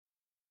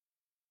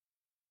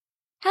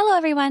Hello,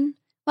 everyone.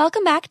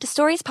 Welcome back to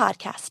Stories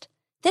Podcast.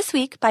 This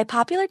week, by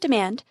popular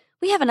demand,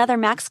 we have another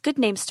Max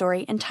Goodname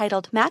story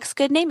entitled Max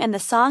Goodname and the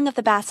Song of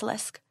the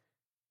Basilisk.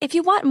 If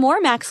you want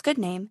more Max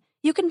Goodname,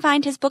 you can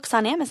find his books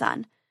on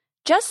Amazon.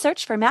 Just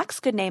search for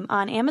Max Goodname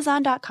on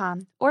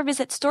Amazon.com or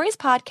visit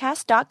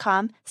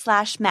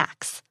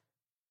storiespodcast.com/Max.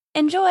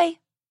 Enjoy!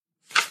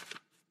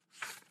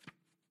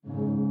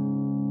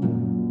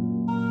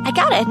 I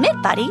gotta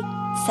admit, buddy,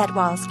 said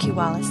Wallace Q.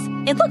 Wallace,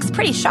 it looks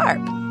pretty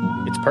sharp.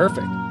 It's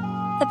perfect.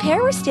 The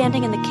pair were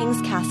standing in the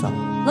king's castle,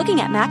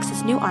 looking at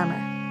Max's new armor.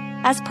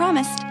 As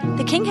promised,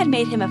 the king had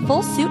made him a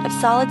full suit of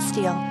solid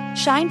steel,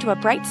 shined to a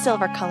bright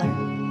silver color.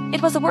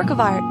 It was a work of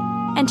art,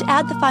 and to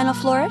add the final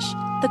flourish,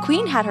 the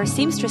queen had her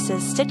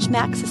seamstresses stitch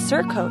Max's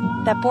surcoat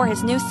that bore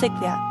his new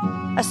siglia,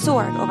 a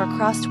sword over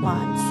crossed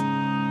wands.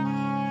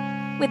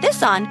 With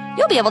this on,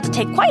 you'll be able to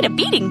take quite a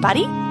beating,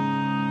 buddy.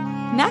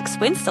 Max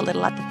winced a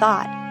little at the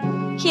thought.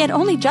 He had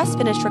only just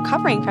finished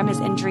recovering from his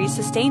injuries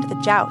sustained at the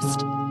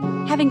joust.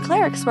 Having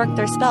clerics work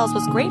their spells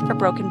was great for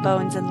broken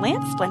bones and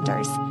lance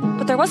splinters,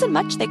 but there wasn't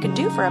much they could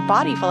do for a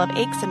body full of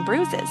aches and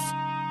bruises.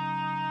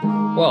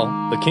 Well,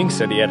 the king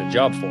said he had a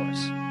job for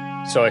us,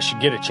 so I should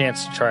get a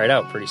chance to try it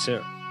out pretty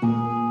soon.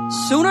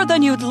 Sooner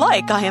than you'd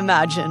like, I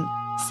imagine,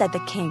 said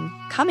the king,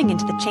 coming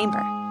into the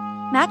chamber.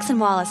 Max and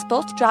Wallace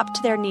both dropped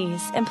to their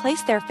knees and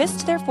placed their fists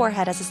to their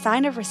forehead as a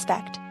sign of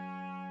respect.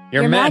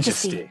 Your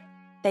Majesty,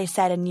 they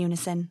said in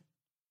unison.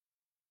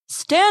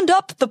 Stand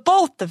up, the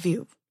both of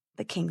you,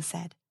 the king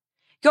said.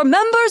 You're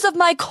members of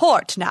my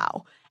court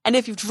now, and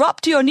if you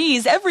drop to your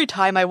knees every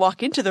time I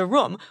walk into the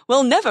room,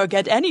 we'll never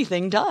get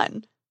anything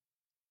done.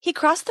 He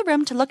crossed the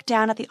room to look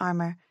down at the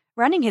armor,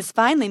 running his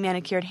finely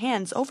manicured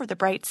hands over the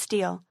bright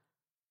steel.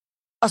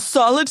 A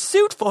solid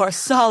suit for a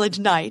solid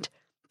knight.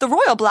 The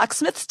royal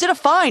blacksmiths did a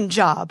fine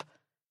job.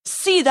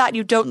 See that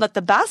you don't let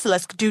the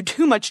basilisk do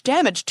too much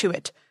damage to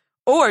it,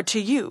 or to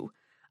you.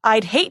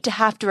 I'd hate to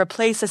have to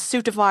replace a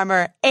suit of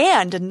armor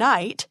and a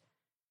knight.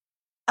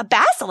 A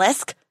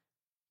basilisk?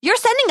 You're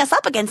sending us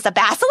up against a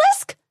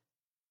basilisk?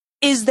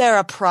 Is there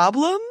a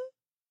problem?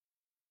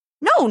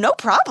 No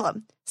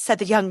problem, said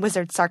the young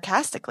wizard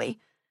sarcastically.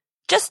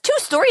 Just 2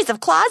 stories of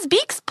claws,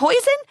 beaks,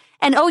 poison,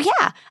 and oh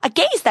yeah, a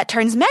gaze that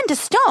turns men to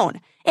stone.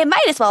 It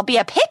might as well be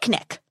a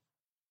picnic.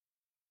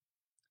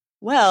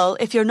 Well,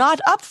 if you're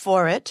not up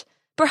for it,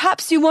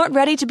 perhaps you weren't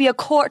ready to be a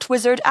court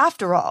wizard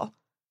after all.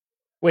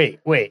 Wait.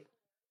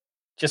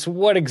 Just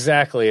what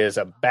exactly is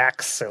a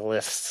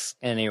basilisk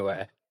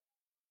anyway?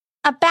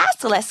 A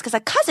basilisk is a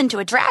cousin to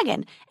a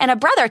dragon and a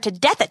brother to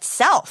death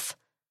itself.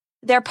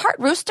 They're part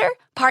rooster,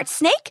 part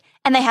snake,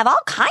 and they have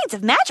all kinds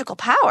of magical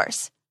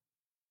powers.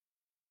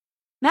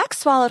 Max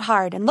swallowed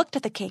hard and looked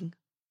at the king.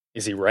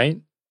 Is he right?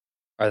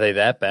 Are they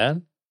that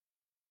bad?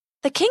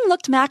 The king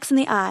looked Max in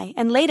the eye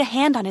and laid a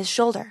hand on his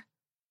shoulder.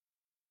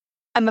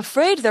 I'm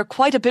afraid they're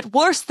quite a bit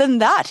worse than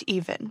that,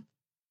 even.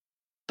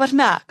 But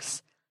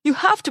Max, you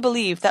have to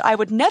believe that I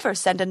would never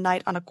send a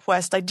knight on a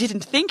quest I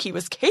didn't think he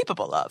was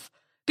capable of.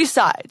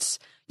 Besides,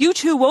 you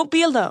two won't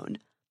be alone.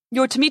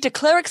 You're to meet a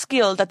cleric's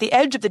guild at the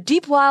edge of the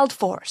deep wild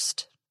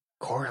forest.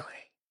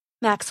 Corley,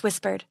 Max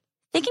whispered,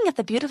 thinking of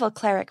the beautiful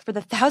cleric for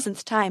the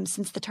 1000th time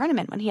since the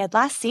tournament when he had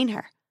last seen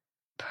her.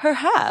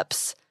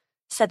 Perhaps,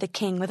 said the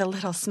king with a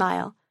little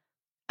smile.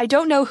 I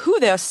don't know who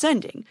they're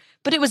sending,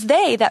 but it was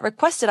they that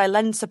requested I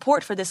lend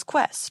support for this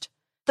quest.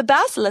 The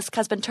basilisk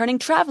has been turning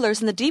travelers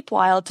in the deep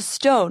wild to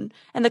stone,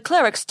 and the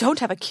clerics don't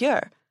have a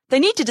cure. They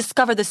need to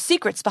discover the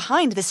secrets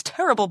behind this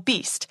terrible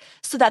beast,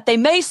 so that they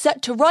may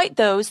set to right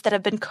those that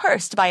have been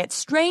cursed by its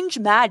strange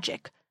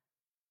magic.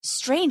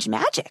 Strange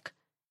magic?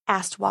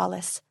 Asked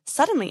Wallace,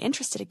 suddenly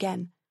interested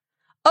again.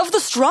 Of the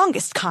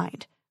strongest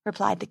kind,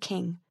 replied the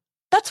king.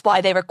 That's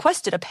why they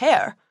requested a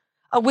pair.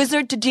 A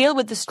wizard to deal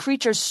with this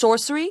creature's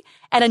sorcery,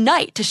 and a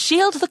knight to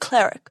shield the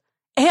cleric,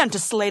 and to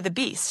slay the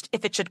beast,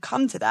 if it should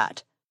come to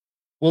that.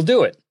 We'll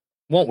do it,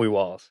 won't we,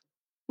 Wallace?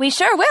 We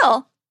sure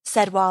will,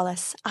 said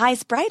Wallace,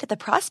 eyes bright at the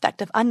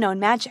prospect of unknown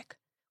magic.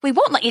 We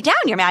won't let you down,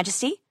 Your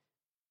Majesty.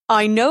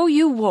 I know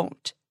you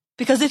won't,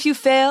 because if you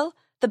fail,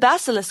 the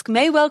basilisk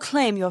may well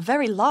claim your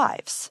very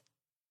lives.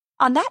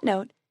 On that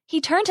note,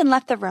 he turned and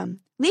left the room,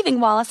 leaving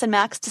Wallace and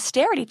Max to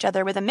stare at each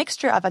other with a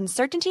mixture of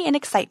uncertainty and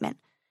excitement,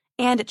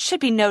 and, it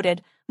should be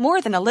noted, more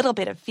than a little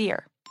bit of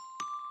fear.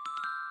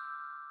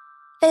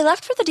 They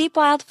left for the deep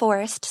wild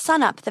forest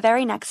sun-up the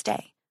very next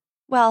day.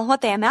 Well,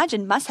 what they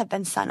imagined must have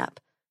been sun-up.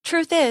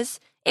 Truth is,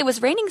 it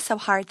was raining so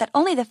hard that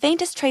only the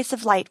faintest trace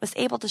of light was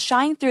able to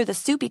shine through the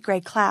soupy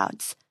gray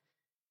clouds.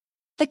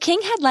 The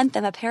king had lent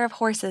them a pair of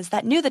horses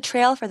that knew the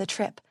trail for the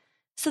trip,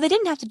 so they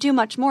didn't have to do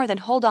much more than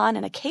hold on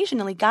and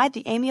occasionally guide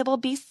the amiable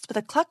beasts with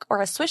a cluck or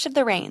a swish of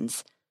the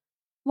reins.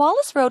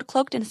 Wallace rode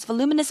cloaked in his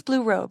voluminous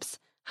blue robes,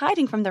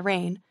 hiding from the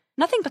rain,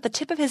 nothing but the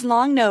tip of his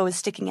long nose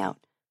sticking out.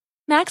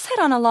 Max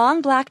had on a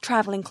long black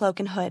traveling cloak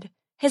and hood,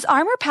 his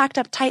armor packed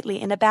up tightly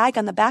in a bag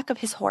on the back of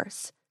his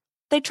horse.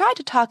 They tried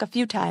to talk a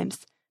few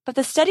times, but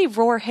the steady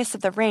roar hiss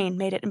of the rain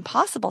made it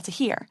impossible to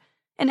hear,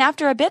 and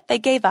after a bit they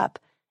gave up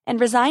and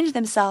resigned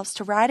themselves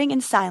to riding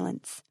in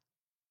silence.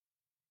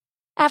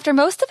 After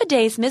most of a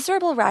day's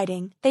miserable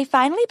riding, they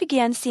finally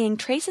began seeing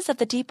traces of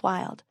the deep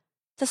wild.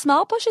 The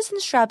small bushes and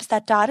shrubs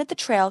that dotted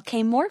the trail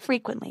came more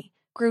frequently,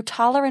 grew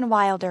taller and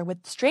wilder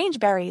with strange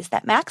berries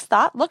that Max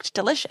thought looked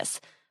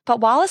delicious, but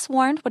Wallace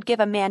warned would give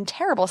a man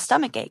terrible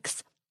stomach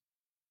aches.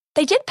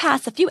 They did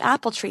pass a few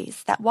apple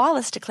trees that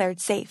Wallace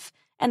declared safe,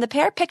 and the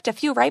pair picked a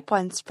few ripe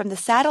ones from the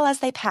saddle as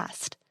they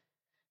passed.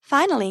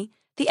 Finally,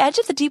 the edge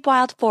of the deep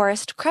wild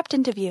forest crept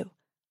into view,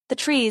 the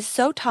trees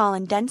so tall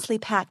and densely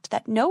packed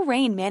that no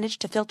rain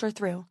managed to filter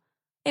through.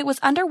 It was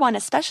under one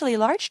especially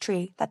large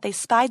tree that they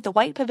spied the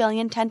white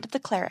pavilion tent of the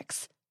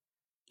clerics.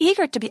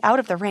 Eager to be out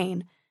of the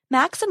rain,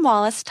 Max and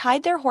Wallace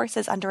tied their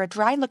horses under a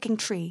dry-looking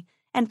tree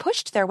and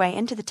pushed their way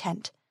into the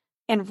tent,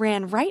 and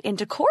ran right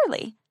into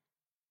Corley.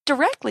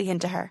 Directly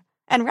into her,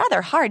 and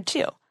rather hard,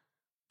 too.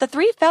 The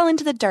three fell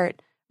into the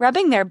dirt,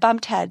 rubbing their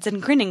bumped heads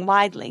and grinning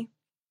widely.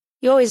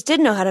 "You always did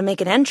know how to make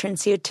an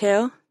entrance, you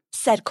two,"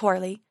 said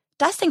Corley,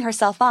 dusting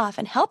herself off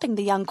and helping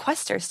the young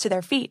questers to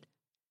their feet.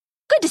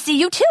 "Good to see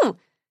you, too,"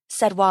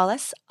 said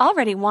Wallace,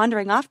 already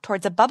wandering off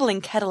towards a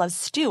bubbling kettle of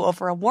stew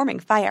over a warming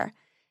fire.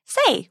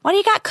 "Say, what do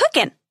you got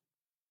cooking?"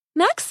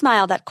 Max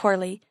smiled at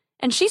Corley,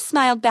 and she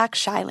smiled back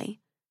shyly.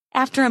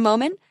 After a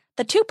moment,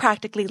 the two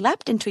practically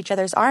leapt into each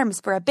other's arms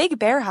for a big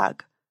bear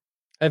hug.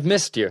 I've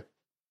missed you.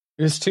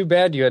 It was too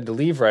bad you had to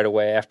leave right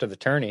away after the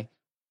tourney.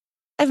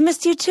 "I've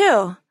missed you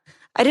too.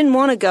 I didn't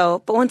want to go,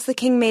 but once the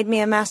king made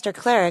me a master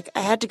cleric, I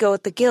had to go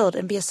with the guild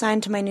and be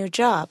assigned to my new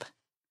job."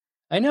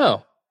 I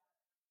know.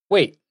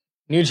 Wait,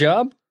 new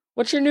job?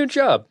 What's your new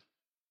job?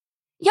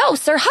 "Yo,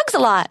 Sir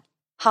Hugs-a-Lot!"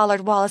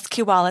 hollered Wallace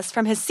Q. Wallace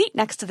from his seat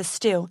next to the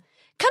stew.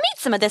 "Come eat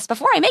some of this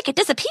before I make it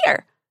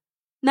disappear."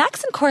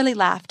 Max and Corley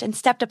laughed and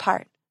stepped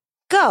apart.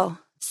 "Go,"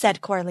 said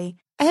Corley.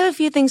 "I have a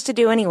few things to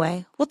do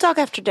anyway. We'll talk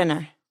after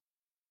dinner."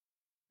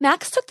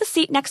 Max took the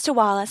seat next to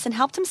Wallace and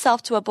helped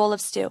himself to a bowl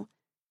of stew.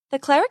 The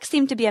clerics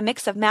seemed to be a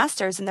mix of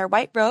masters in their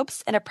white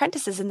robes and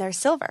apprentices in their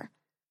silver.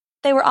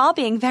 They were all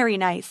being very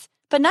nice,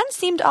 but none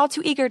seemed all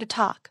too eager to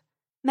talk.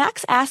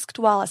 Max asked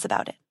Wallace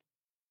about it.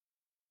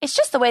 "It's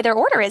just the way their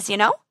order is, you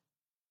know.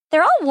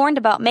 They're all warned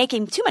about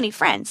making too many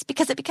friends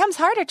because it becomes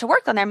harder to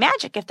work on their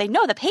magic if they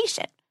know the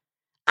patient.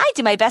 I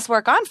do my best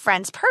work on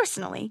friends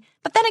personally,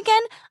 but then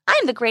again,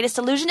 I'm the greatest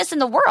illusionist in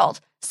the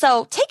world,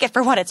 so take it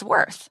for what it's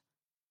worth."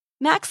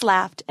 Max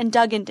laughed and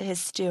dug into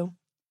his stew.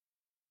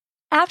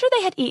 After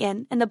they had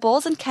eaten and the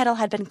bowls and kettle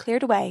had been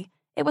cleared away,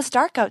 it was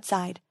dark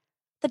outside.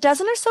 The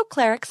dozen or so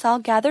clerics all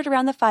gathered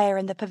around the fire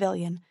in the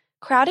pavilion,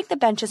 crowding the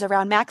benches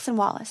around Max and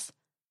Wallace.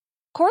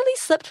 Corley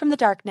slipped from the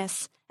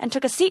darkness and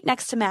took a seat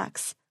next to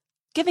Max,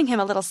 giving him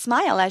a little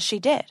smile as she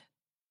did.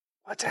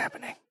 What's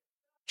happening?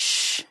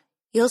 "Shh,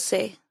 you'll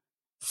see,"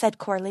 said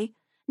Corley,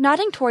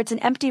 nodding towards an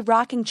empty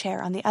rocking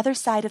chair on the other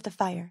side of the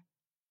fire.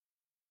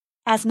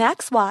 As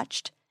Max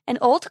watched, an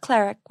old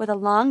cleric with a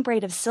long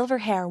braid of silver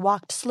hair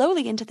walked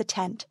slowly into the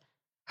tent.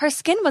 Her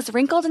skin was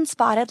wrinkled and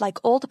spotted like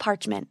old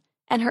parchment,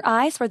 and her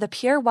eyes were the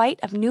pure white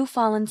of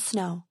new-fallen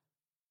snow.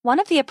 One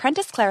of the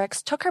apprentice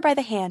clerics took her by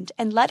the hand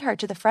and led her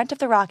to the front of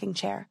the rocking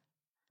chair.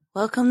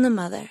 "Welcome the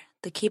mother,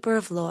 the keeper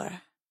of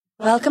lore."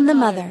 "Welcome the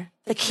mother,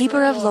 the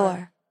keeper of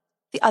lore,"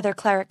 the other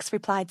clerics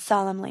replied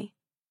solemnly.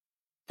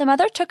 The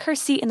mother took her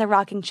seat in the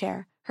rocking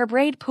chair, her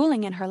braid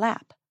pooling in her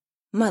lap.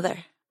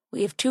 "Mother,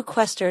 we have two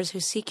questers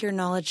who seek your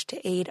knowledge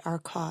to aid our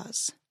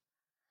cause."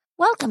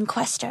 "Welcome,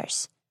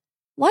 questers.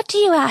 What do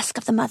you ask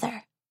of the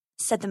mother?"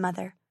 said the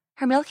mother,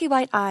 her milky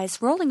white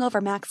eyes rolling over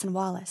Max and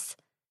Wallace.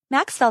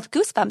 Max felt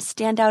goosebumps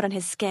stand out on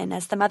his skin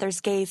as the mother's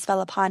gaze fell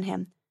upon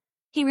him.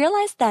 He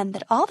realized then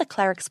that all the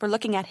clerics were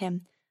looking at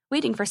him,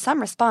 waiting for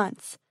some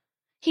response.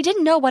 He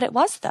didn't know what it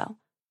was, though.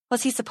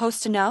 Was he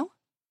supposed to know?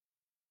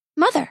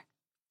 "Mother,"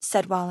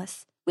 said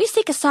Wallace, "we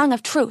seek a song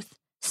of truth,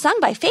 sung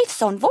by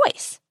Faith's own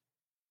voice."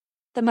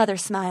 The mother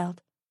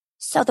smiled.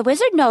 "So the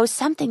wizard knows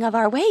something of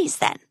our ways,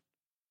 then?"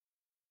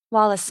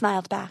 Wallace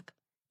smiled back.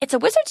 "It's a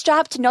wizard's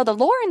job to know the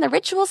lore and the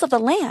rituals of the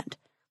land,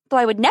 though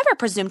I would never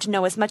presume to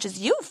know as much as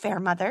you, fair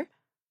mother."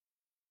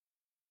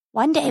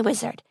 "One day,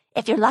 wizard,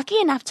 if you're lucky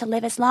enough to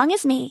live as long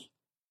as me,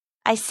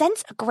 I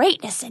sense a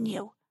greatness in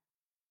you."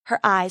 Her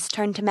eyes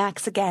turned to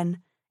Max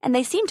again, and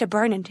they seemed to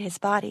burn into his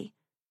body.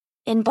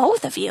 "In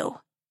both of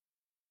you."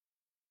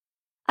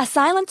 A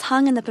silence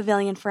hung in the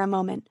pavilion for a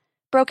moment,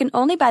 broken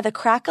only by the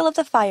crackle of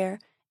the fire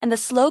and the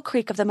slow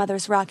creak of the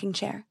mother's rocking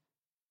chair.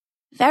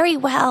 "Very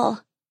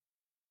well.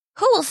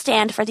 Who will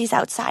stand for these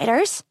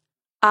outsiders?"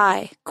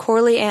 "I,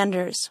 Corley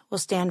Anders, will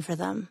stand for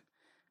them.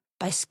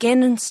 By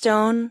skin and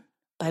stone,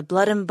 by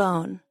blood and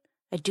bone,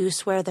 I do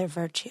swear their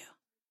virtue."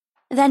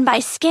 "Then by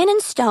skin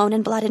and stone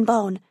and blood and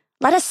bone,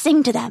 let us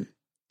sing to them.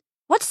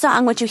 What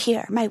song would you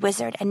hear, my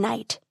wizard and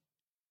knight?"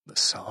 "The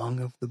Song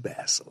of the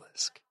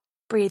Basilisk,"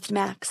 breathed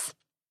Max.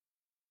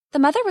 The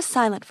mother was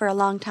silent for a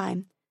long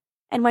time,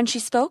 and when she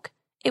spoke,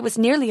 it was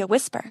nearly a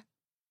whisper.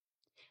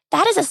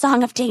 "That is a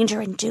song of danger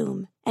and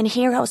doom, and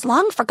heroes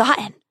long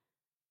forgotten.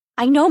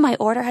 I know my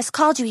order has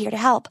called you here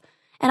to help,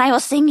 and I will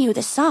sing you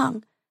this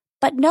song,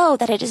 but know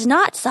that it is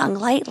not sung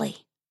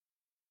lightly."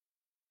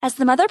 As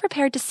the mother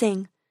prepared to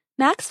sing,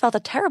 Max felt a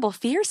terrible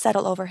fear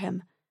settle over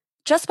him.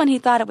 Just when he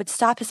thought it would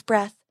stop his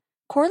breath,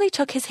 Corley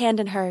took his hand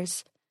in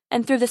hers,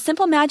 and through the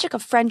simple magic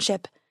of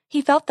friendship,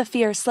 he felt the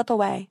fear slip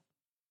away.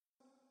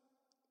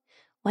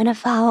 When a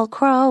fowl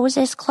crows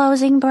his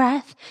closing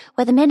breath,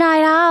 with the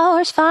midnight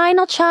hour's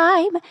final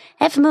chime,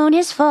 if moon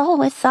is full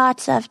with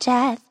thoughts of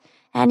death,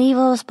 and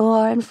evils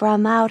born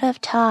from out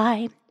of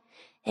time,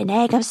 an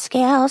egg of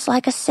scales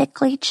like a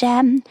sickly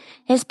gem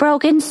is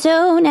broken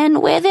soon,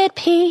 and with it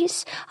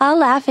peace, a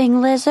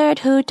laughing lizard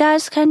who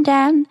does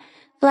condemn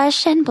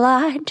flesh and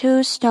blood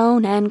to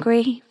stone and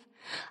grief.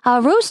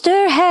 A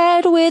rooster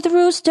head with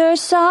rooster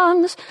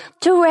songs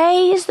to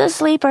raise the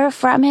sleeper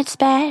from its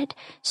bed,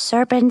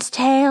 serpent's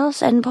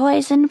tails and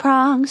poison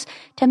prongs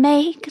to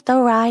make the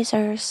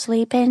riser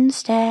sleep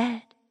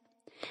instead.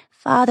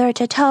 Father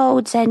to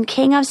toads and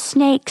king of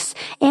snakes,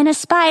 in a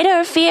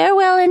spider fear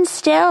will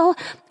instill.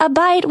 A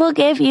bite will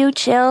give you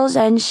chills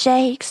and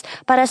shakes,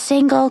 but a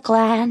single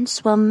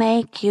glance will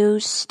make you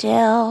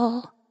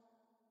still.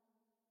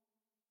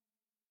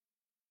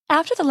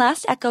 After the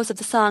last echoes of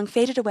the song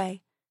faded away,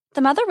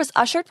 the mother was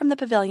ushered from the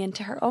pavilion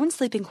to her own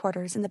sleeping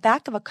quarters in the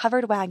back of a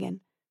covered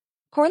wagon.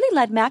 Corley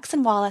led Max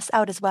and Wallace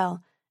out as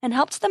well, and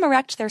helped them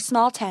erect their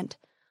small tent,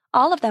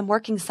 all of them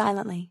working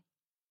silently.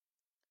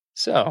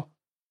 So,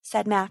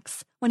 said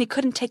Max, when he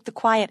couldn't take the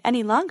quiet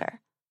any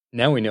longer.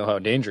 Now we know how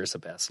dangerous a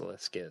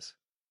basilisk is.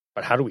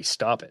 But how do we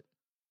stop it?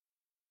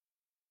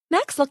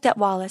 Max looked at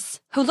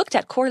Wallace, who looked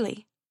at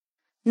Corley.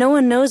 No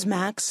one knows,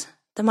 Max.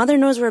 The mother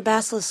knows where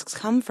basilisks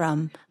come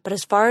from, but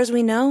as far as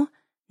we know,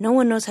 no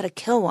one knows how to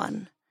kill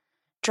one.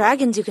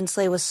 Dragons you can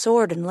slay with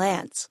sword and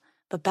lance,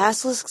 but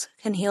basilisks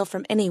can heal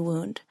from any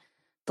wound.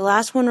 The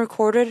last one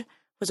recorded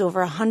was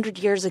over 100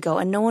 years ago,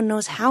 and no one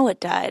knows how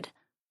it died,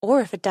 or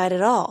if it died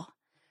at all.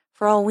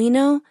 For all we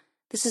know,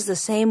 this is the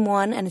same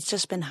one, and it's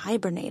just been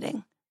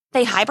hibernating.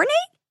 They hibernate?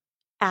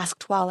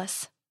 Asked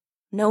Wallace.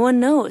 No one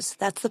knows.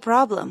 That's the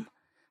problem.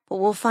 But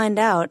we'll find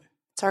out.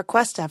 It's our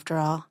quest, after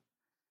all.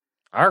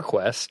 Our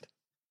quest?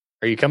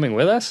 Are you coming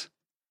with us?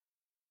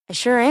 I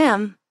sure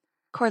am,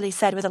 Corley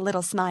said with a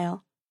little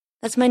smile.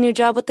 That's my new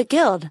job with the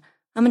guild.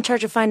 I'm in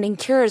charge of finding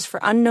cures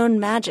for unknown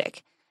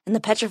magic, and the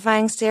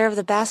petrifying stare of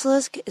the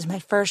basilisk is my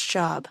first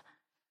job.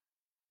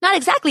 Not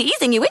exactly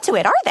easing you into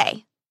it, are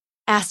they?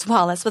 Asked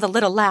Wallace with a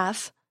little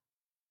laugh.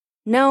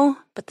 No,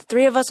 but the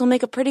three of us will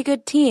make a pretty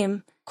good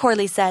team,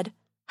 Corley said,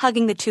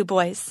 hugging the two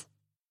boys.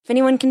 If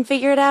anyone can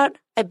figure it out,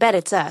 I bet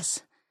it's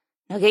us.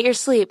 Now get your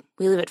sleep.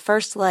 We leave at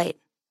first light.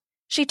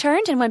 She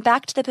turned and went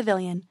back to the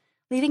pavilion,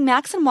 leaving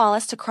Max and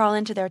Wallace to crawl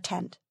into their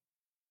tent.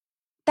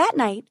 That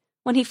night,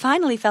 when he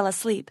finally fell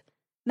asleep,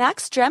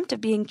 Max dreamt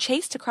of being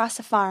chased across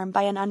a farm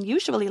by an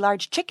unusually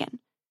large chicken.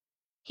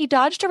 He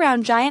dodged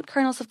around giant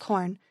kernels of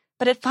corn,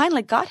 but it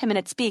finally got him in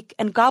its beak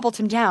and gobbled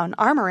him down,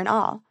 armor and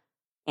all.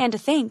 And to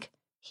think,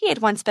 he had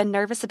once been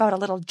nervous about a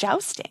little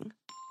jousting.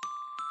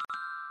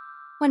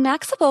 When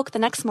Max awoke the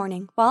next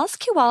morning, Wallace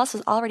Q. Wallace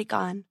was already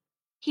gone.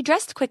 He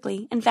dressed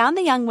quickly and found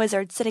the young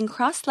wizard sitting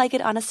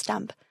cross-legged on a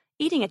stump,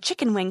 eating a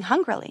chicken wing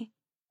hungrily.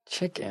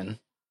 Chicken?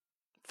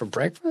 For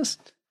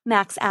breakfast?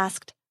 Max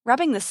asked,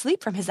 rubbing the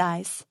sleep from his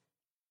eyes.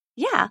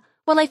 Yeah,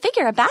 well, I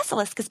figure a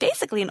basilisk is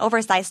basically an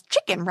oversized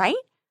chicken, right?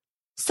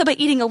 So by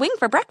eating a wing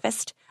for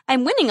breakfast,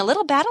 I'm winning a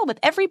little battle with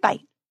every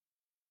bite.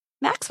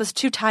 Max was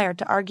too tired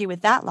to argue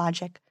with that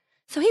logic,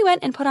 so he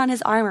went and put on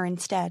his armor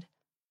instead.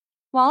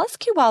 Wallace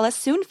Q. Wallace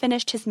soon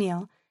finished his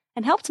meal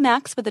and helped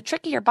Max with the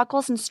trickier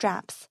buckles and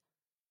straps.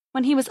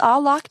 When he was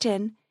all locked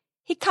in,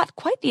 he cut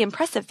quite the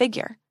impressive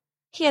figure.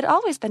 He had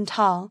always been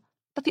tall,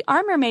 but the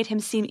armor made him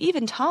seem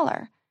even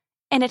taller,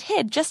 and it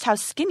hid just how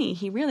skinny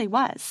he really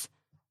was.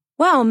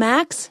 Wow,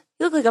 Max,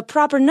 you look like a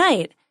proper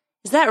knight.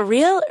 Is that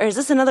real, or is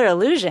this another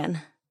illusion?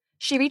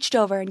 She reached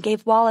over and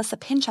gave Wallace a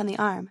pinch on the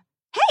arm.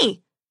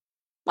 Hey!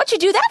 What'd you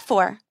do that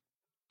for?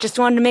 Just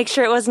wanted to make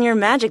sure it wasn't your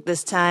magic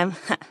this time,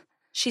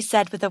 she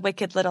said with a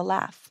wicked little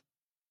laugh.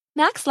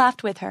 Max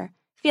laughed with her,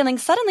 feeling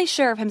suddenly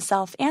sure of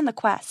himself and the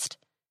quest.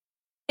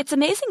 It's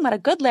amazing what a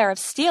good layer of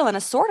steel and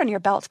a sword on your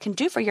belt can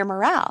do for your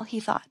morale, he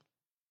thought.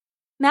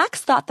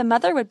 Max thought the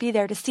mother would be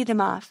there to see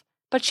them off,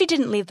 but she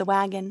didn't leave the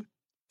wagon.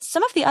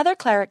 Some of the other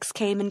clerics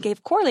came and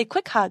gave Corley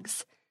quick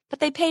hugs, but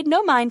they paid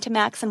no mind to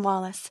Max and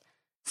Wallace.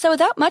 So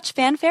without much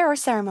fanfare or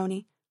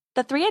ceremony,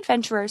 the three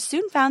adventurers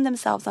soon found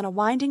themselves on a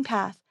winding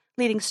path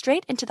leading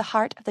straight into the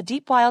heart of the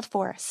deep wild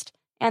forest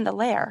and the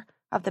lair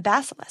of the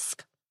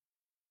basilisk.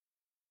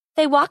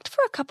 They walked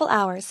for a couple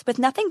hours with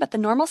nothing but the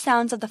normal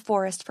sounds of the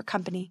forest for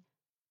company.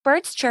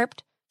 Birds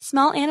chirped,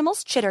 small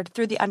animals chittered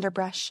through the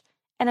underbrush,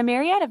 and a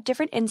myriad of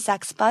different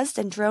insects buzzed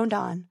and droned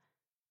on.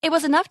 It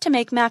was enough to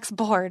make Max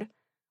bored,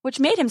 which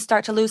made him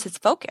start to lose his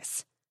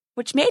focus,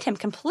 which made him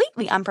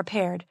completely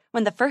unprepared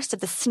when the first of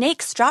the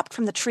snakes dropped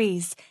from the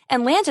trees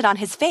and landed on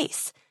his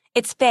face,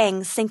 its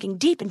fangs sinking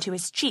deep into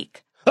his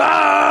cheek.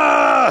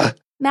 Ah!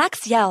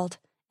 Max yelled,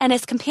 and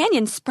his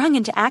companion sprung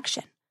into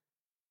action.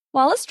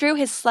 Wallace drew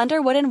his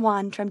slender wooden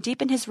wand from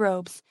deep in his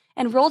robes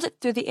and rolled it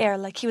through the air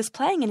like he was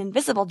playing an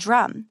invisible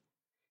drum.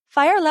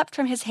 Fire leapt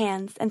from his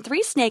hands, and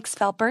 3 snakes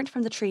fell burnt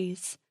from the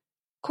trees.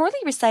 Corley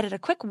recited a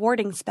quick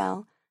warding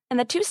spell, and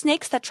the two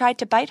snakes that tried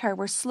to bite her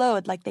were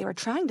slowed like they were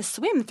trying to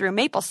swim through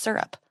maple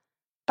syrup.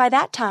 By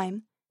that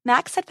time,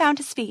 Max had found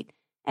his feet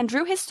and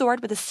drew his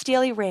sword with a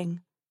steely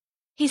ring.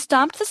 He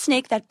stomped the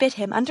snake that bit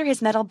him under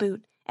his metal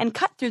boot and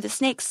cut through the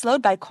snake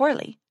slowed by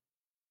Corley.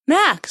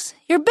 Max,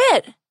 you're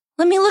bit.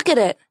 Let me look at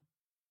it.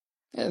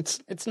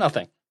 It's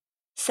nothing,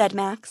 said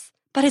Max,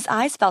 but his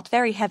eyes felt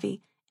very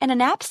heavy, and a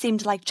nap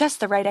seemed like just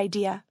the right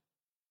idea.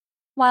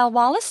 While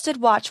Wallace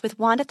stood watch with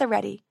wand at the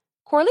ready,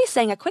 Corley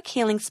sang a quick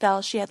healing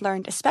spell she had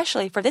learned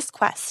especially for this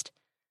quest.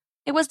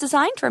 It was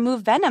designed to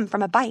remove venom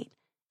from a bite,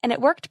 and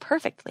it worked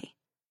perfectly.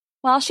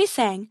 While she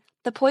sang,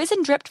 the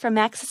poison dripped from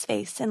Max's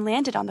face and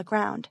landed on the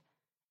ground.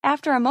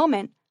 After a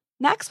moment,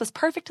 Max was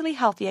perfectly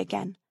healthy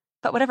again,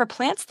 but whatever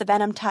plants the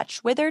venom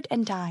touched withered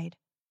and died.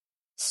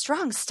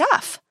 Strong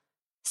stuff,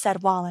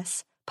 said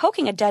Wallace,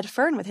 poking a dead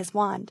fern with his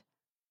wand.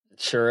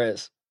 It sure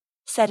is,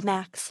 said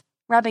Max,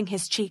 rubbing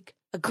his cheek.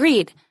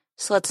 Agreed.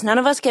 So let's none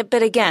of us get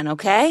bit again,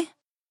 okay?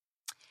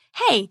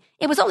 Hey,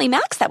 it was only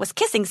Max that was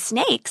kissing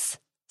snakes,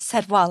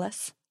 said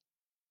Wallace.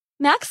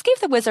 Max gave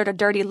the wizard a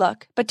dirty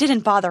look, but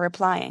didn't bother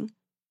replying.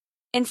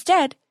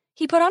 Instead,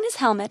 he put on his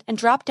helmet and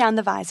dropped down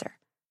the visor.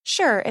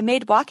 Sure, it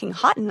made walking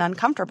hot and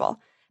uncomfortable,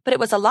 but it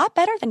was a lot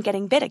better than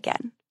getting bit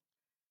again.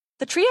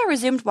 The trio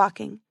resumed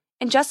walking,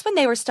 and just when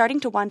they were starting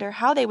to wonder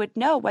how they would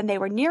know when they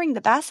were nearing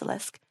the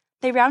basilisk,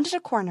 they rounded a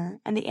corner,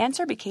 and the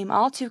answer became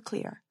all too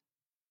clear.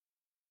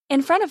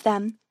 In front of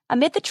them,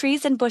 amid the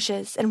trees and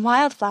bushes and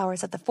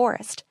wildflowers of the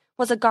forest,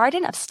 was a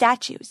garden of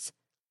statues.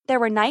 There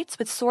were knights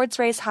with swords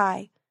raised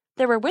high.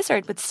 There were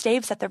wizards with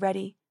staves at the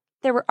ready.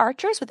 There were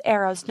archers with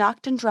arrows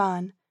nocked and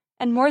drawn.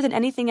 And more than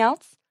anything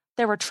else,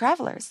 there were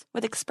travelers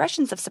with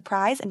expressions of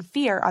surprise and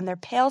fear on their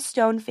pale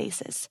stone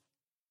faces.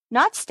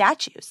 Not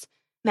statues,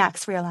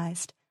 Max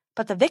realized,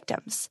 but the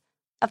victims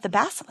of the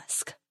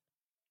basilisk.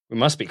 We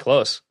must be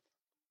close.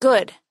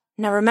 Good.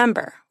 Now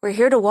remember, we're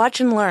here to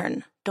watch and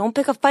learn. Don't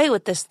pick a fight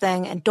with this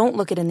thing, and don't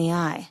look it in the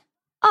eye.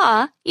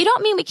 You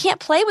don't mean we can't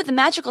play with the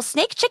magical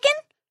snake chicken?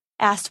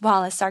 Asked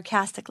Wallace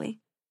sarcastically.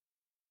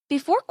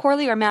 Before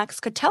Corley or Max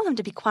could tell him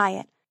to be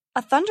quiet,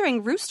 a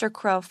thundering rooster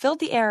crow filled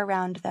the air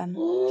around them,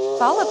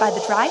 followed by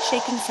the dry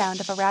shaking sound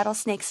of a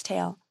rattlesnake's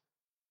tail.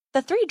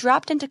 The three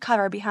dropped into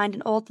cover behind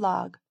an old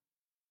log.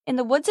 In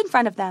the woods in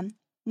front of them,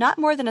 not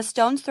more than a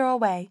stone's throw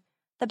away,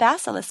 the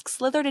basilisk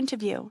slithered into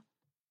view.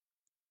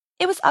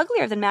 It was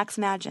uglier than Max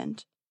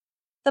imagined.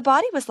 The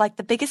body was like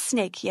the biggest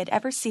snake he had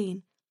ever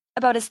seen,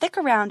 about as thick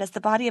around as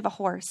the body of a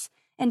horse,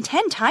 and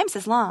 10 times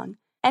as long,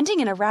 ending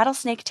in a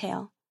rattlesnake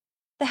tail.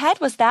 The head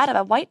was that of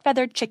a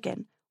white-feathered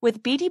chicken,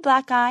 with beady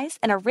black eyes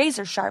and a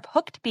razor-sharp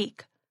hooked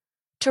beak.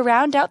 To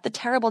round out the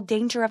terrible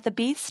danger of the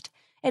beast,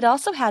 it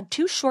also had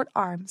 2 short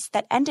arms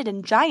that ended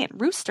in giant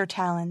rooster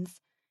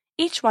talons,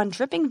 each one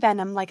dripping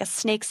venom like a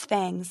snake's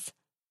fangs.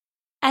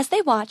 As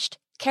they watched,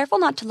 careful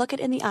not to look it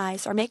in the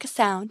eyes or make a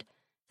sound,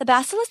 the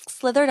basilisk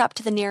slithered up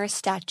to the nearest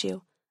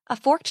statue, a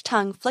forked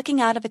tongue flicking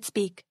out of its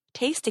beak,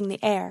 tasting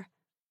the air.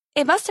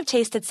 It must have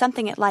tasted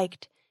something it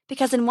liked,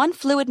 because in one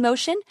fluid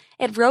motion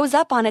it rose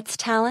up on its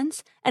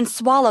talons and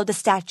swallowed the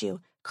statue,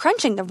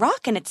 crunching the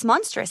rock in its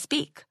monstrous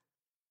beak.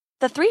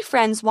 The 3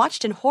 friends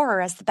watched in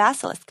horror as the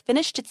basilisk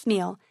finished its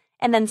meal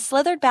and then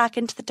slithered back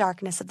into the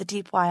darkness of the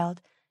deep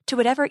wild, to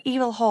whatever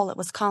evil hole it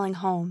was calling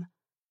home.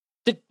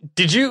 Did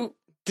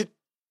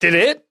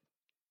it?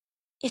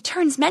 It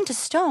turns men to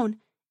stone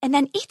and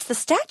then eats the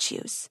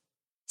statues,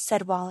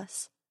 said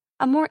Wallace.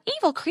 A more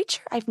evil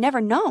creature I've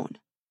never known.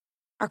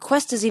 Our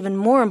quest is even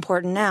more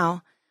important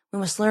now. We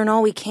must learn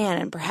all we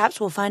can, and perhaps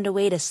we'll find a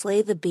way to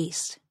slay the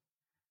beast.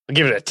 I'll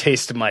give it a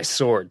taste of my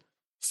sword,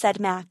 said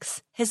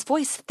Max, his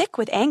voice thick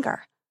with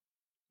anger.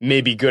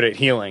 May be good at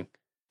healing,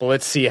 but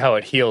let's see how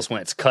it heals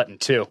when it's cut in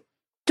 2.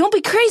 Don't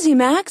be crazy,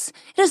 Max.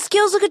 It has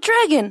scales like a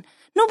dragon.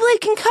 No blade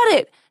can cut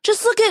it.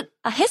 Just look at...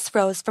 A hiss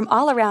rose from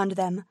all around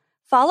them,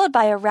 followed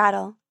by a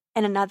rattle,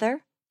 and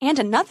another, and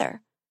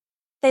another.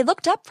 They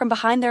looked up from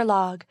behind their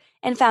log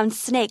and found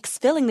snakes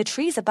filling the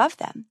trees above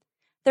them.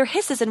 Their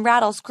hisses and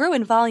rattles grew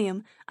in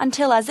volume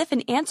until, as if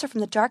in answer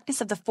from the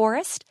darkness of the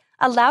forest,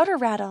 a louder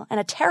rattle and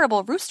a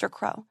terrible rooster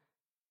crow.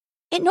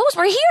 It knows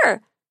we're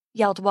here,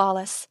 yelled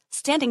Wallace,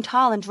 standing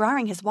tall and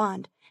drawing his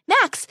wand.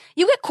 Max,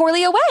 you get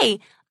Corley away.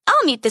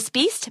 I'll meet this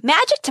beast,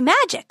 magic to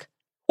magic.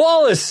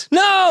 Wallace,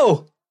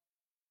 no!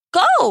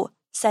 Go,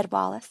 said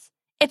Wallace.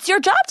 It's your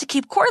job to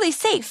keep Corley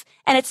safe,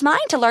 and it's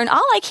mine to learn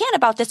all I can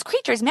about this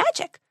creature's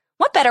magic.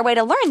 What better way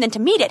to learn than to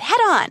meet it head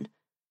on?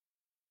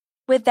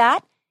 With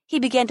that, he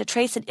began to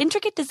trace an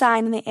intricate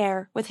design in the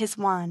air with his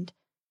wand,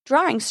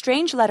 drawing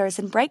strange letters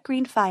in bright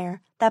green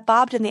fire that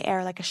bobbed in the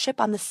air like a ship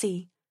on the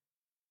sea.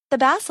 The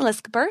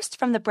basilisk burst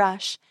from the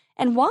brush,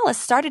 and Wallace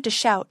started to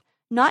shout,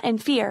 not in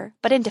fear,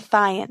 but in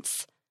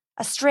defiance,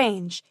 a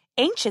strange,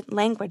 ancient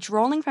language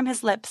rolling from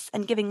his lips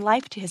and giving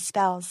life to his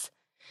spells.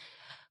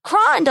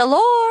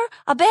 Crondalor,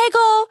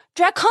 Abego,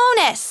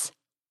 Draconis!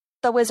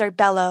 The wizard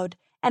bellowed,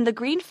 and the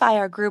green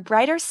fire grew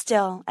brighter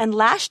still and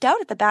lashed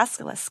out at the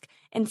basilisk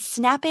in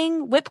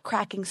snapping,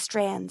 whip-cracking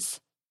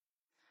strands.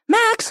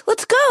 Max,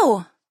 let's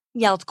go!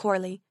 yelled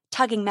Corley,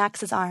 tugging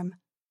Max's arm.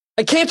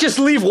 I can't just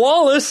leave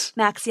Wallace!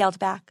 Max yelled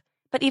back,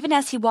 but even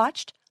as he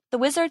watched, the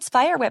wizard's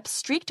fire whip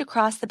streaked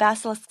across the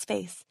basilisk's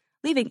face,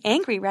 leaving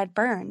angry red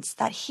burns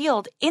that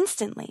healed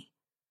instantly.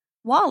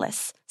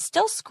 Wallace,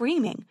 still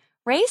screaming,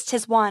 raised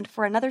his wand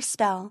for another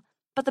spell,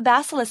 but the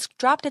basilisk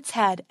dropped its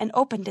head and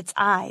opened its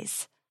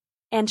eyes,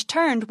 and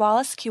turned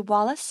Wallace Q.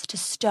 Wallace to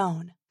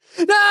stone.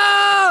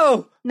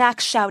 No!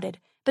 Max shouted,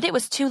 but it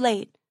was too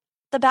late.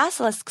 The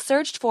basilisk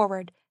surged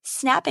forward,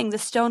 snapping the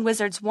stone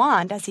wizard's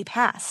wand as he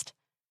passed.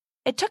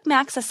 It took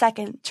Max a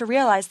second to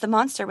realize the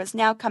monster was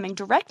now coming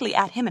directly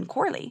at him and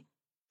Corley.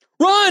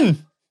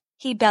 Run!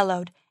 He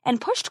bellowed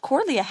and pushed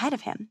Corley ahead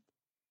of him.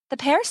 The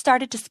pair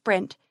started to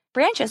sprint,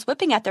 branches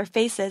whipping at their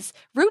faces,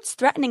 roots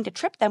threatening to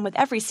trip them with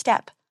every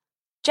step.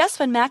 Just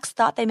when Max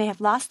thought they may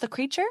have lost the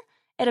creature,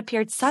 it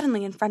appeared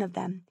suddenly in front of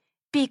them,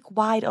 beak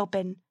wide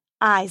open,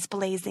 eyes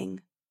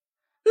blazing.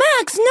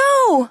 Max,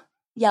 no!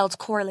 Yelled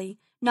Corley,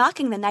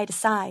 knocking the knight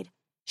aside.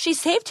 She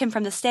saved him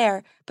from the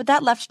stare, but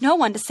that left no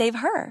one to save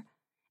her.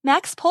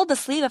 Max pulled the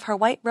sleeve of her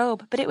white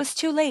robe, but it was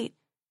too late.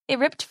 It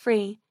ripped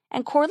free,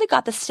 and Corley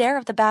got the stare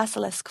of the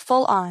basilisk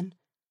full on.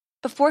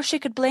 Before she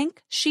could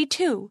blink, she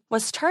too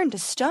was turned to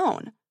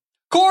stone.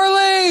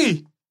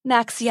 Corley!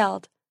 Max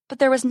yelled, but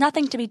there was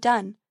nothing to be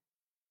done.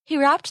 He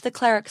wrapped the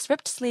cleric's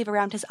ripped sleeve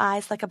around his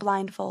eyes like a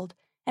blindfold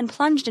and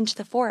plunged into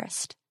the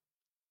forest.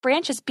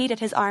 Branches beat at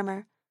his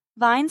armor.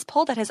 Vines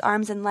pulled at his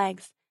arms and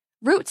legs.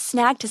 Roots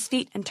snagged his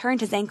feet and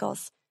turned his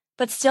ankles.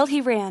 But still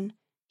he ran.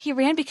 He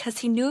ran because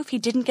he knew if he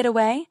didn't get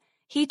away,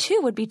 he too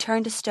would be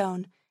turned to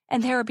stone,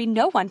 and there would be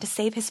no one to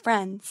save his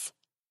friends.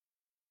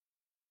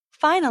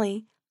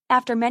 Finally,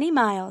 after many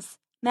miles,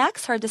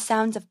 Max heard the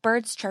sounds of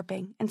birds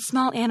chirping and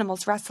small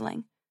animals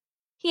rustling.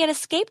 He had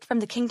escaped from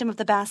the kingdom of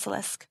the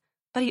basilisk,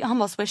 but he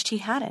almost wished he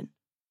hadn't.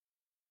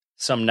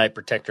 Some night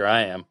protector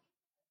I am.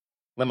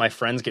 Let my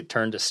friends get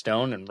turned to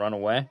stone and run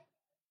away?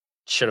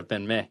 Should have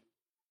been me.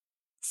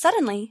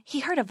 Suddenly,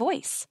 he heard a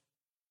voice.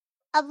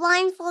 A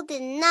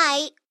blindfolded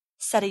knight,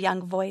 said a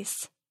young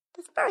voice.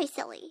 That's very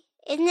silly,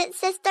 isn't it,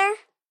 sister?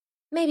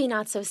 Maybe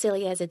not so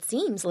silly as it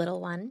seems,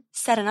 little one,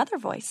 said another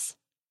voice.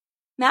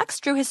 Max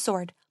drew his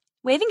sword,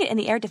 waving it in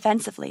the air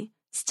defensively,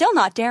 still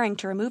not daring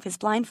to remove his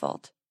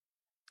blindfold.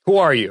 Who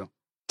are you?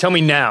 Tell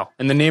me now,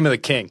 in the name of the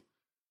king.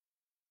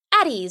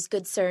 At ease,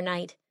 good sir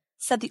knight,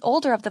 said the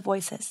older of the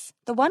voices,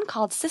 the one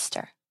called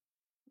Sister.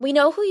 We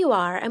know who you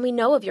are, and we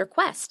know of your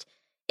quest.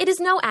 It is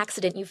no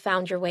accident you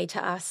found your way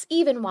to us,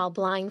 even while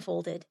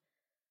blindfolded.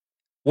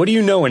 What do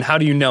you know, and how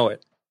do you know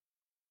it?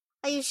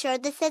 Are you sure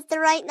this is the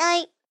right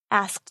knight?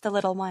 Asked the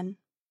little one.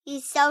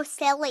 He's so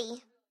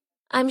silly.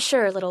 I'm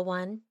sure, little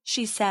one,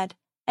 she said,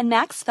 and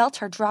Max felt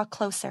her draw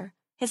closer.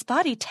 His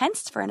body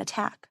tensed for an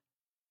attack.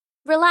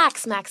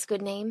 Relax, Max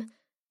Goodname.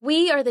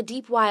 We are the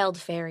deep wild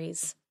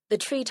fairies, the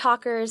tree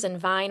talkers and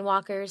vine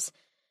walkers.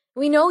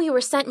 We know you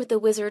were sent with the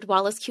wizard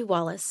Wallace Q.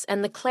 Wallace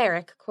and the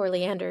cleric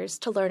Corley Anders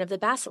to learn of the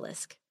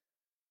basilisk.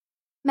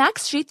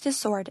 Max sheathed his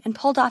sword and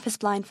pulled off his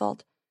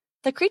blindfold.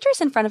 The creatures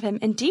in front of him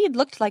indeed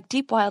looked like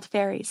deep wild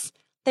fairies.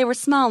 They were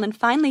small and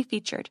finely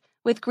featured,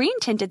 with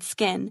green-tinted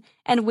skin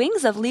and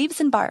wings of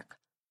leaves and bark.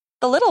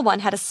 The little one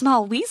had a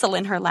small weasel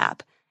in her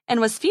lap and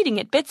was feeding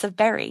it bits of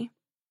berry.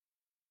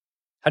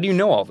 How do you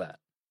know all that?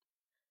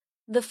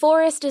 The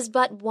forest is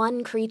but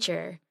one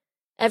creature.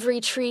 Every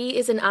tree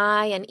is an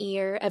eye and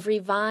ear, every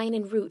vine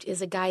and root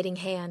is a guiding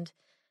hand.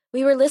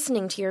 We were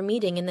listening to your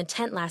meeting in the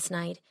tent last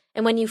night,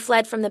 and when you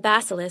fled from the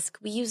basilisk,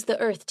 we used the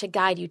earth to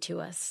guide you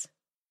to us.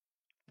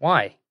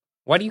 Why?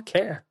 Why do you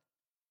care?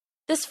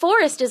 This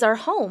forest is our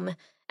home,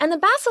 and the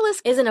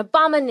basilisk is an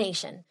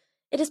abomination.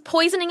 It is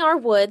poisoning our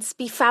woods,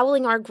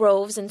 befouling our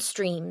groves and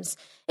streams.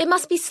 It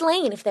must be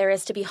slain if there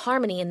is to be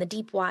harmony in the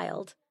deep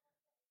wild.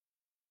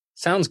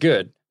 Sounds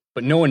good,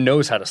 but no one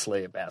knows how to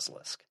slay a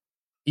basilisk.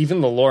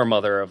 Even the lore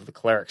mother of the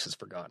clerics has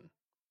forgotten.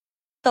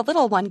 The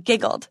little one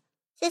giggled.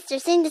 Sister,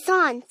 sing the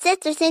song.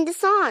 Sister, sing the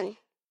song.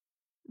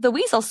 The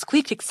weasel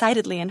squeaked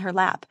excitedly in her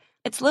lap,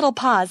 its little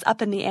paws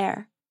up in the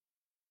air.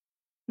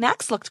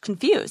 Max looked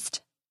confused.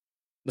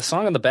 The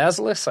song of the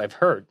basilisk I've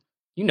heard.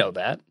 You know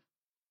that.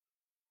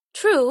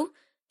 True,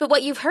 but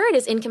what you've heard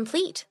is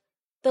incomplete.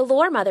 The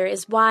lore mother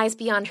is wise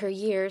beyond her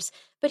years,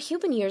 but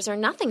human years are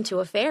nothing to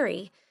a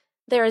fairy.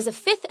 There is a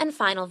fifth and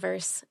final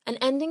verse, an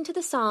ending to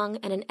the song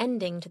and an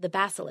ending to the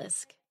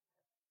basilisk.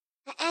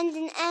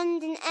 An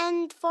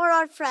end for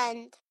our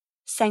friend,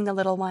 sang the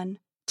little one,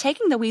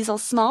 taking the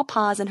weasel's small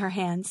paws in her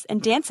hands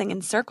and dancing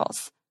in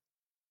circles.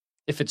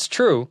 If it's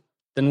true,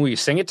 then will you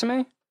sing it to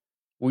me?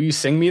 Will you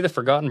sing me the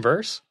forgotten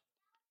verse?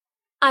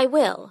 I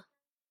will,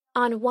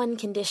 on one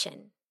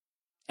condition.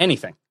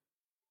 Anything.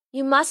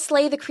 You must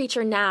slay the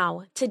creature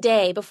now,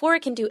 today, before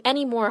it can do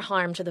any more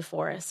harm to the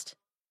forest.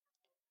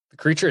 The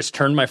creature has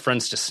turned my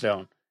friends to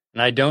stone,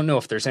 and I don't know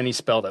if there's any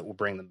spell that will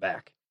bring them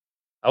back.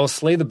 I will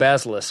slay the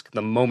basilisk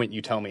the moment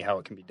you tell me how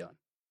it can be done.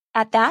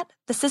 At that,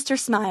 the sister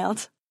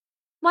smiled.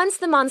 Once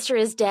the monster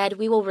is dead,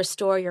 we will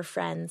restore your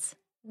friends.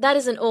 That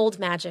is an old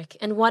magic,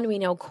 and one we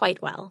know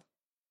quite well.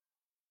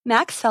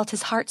 Max felt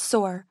his heart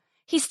soar.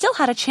 He still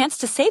had a chance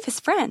to save his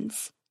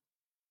friends.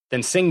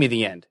 Then sing me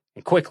the end,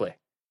 and quickly,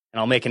 and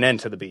I'll make an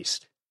end to the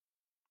beast.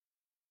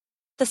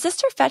 The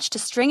sister fetched a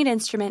stringed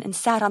instrument and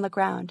sat on the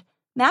ground.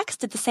 Max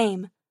did the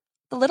same.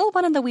 The little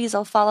one and the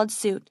weasel followed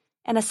suit,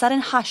 and a sudden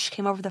hush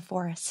came over the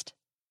forest.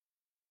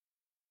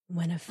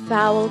 When a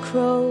fowl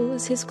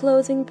crows his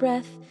closing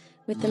breath,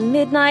 with the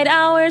midnight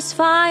hour's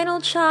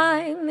final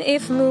chime,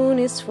 if moon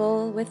is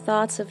full with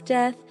thoughts of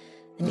death,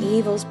 then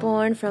evil's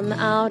born from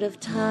out of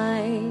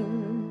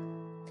time.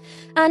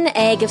 An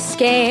egg of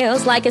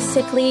scales like a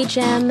sickly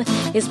gem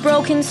is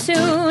broken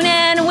soon,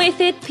 and with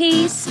it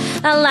peace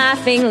a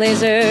laughing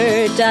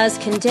lizard does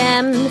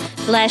condemn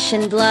flesh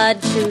and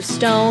blood to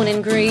stone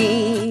and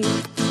grief.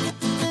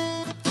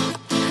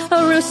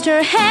 A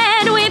rooster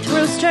head with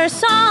rooster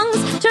songs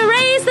to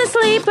raise the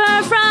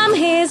sleeper from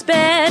his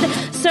bed,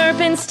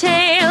 serpent's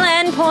tail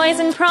and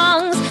poison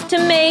prongs to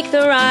make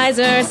the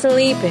riser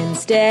sleep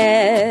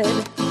instead.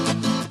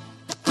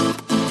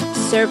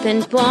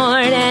 Serpent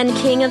born and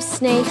king of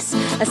snakes,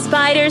 a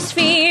spider's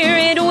fear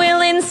it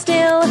will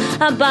instill.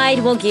 A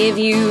bite will give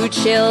you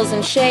chills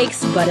and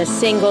shakes, but a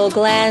single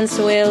glance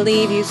will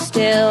leave you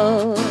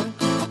still.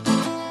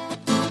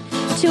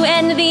 To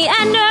end the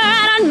ender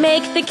and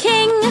unmake the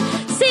king,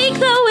 seek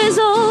the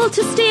weasel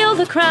to steal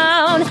the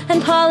crown,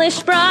 and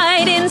polished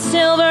bride in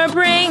silver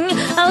bring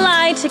a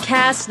light to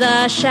cast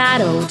the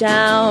shadow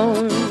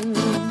down.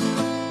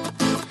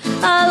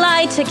 A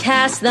light to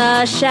cast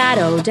the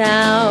shadow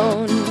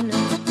down.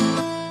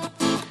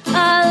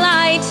 A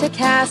light to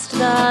cast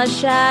the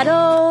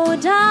shadow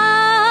down.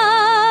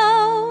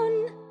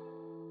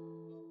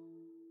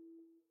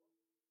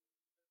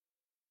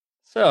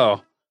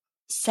 So,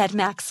 said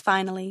Max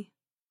finally.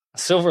 a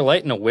silver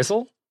light and a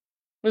whistle?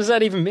 What does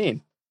that even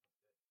mean?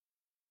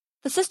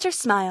 The sister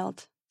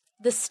smiled.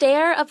 The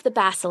stare of the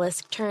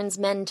basilisk turns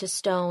men to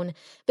stone,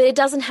 but it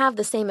doesn't have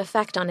the same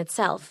effect on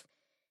itself.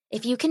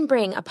 If you can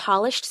bring a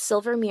polished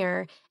silver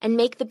mirror and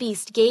make the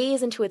beast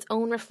gaze into its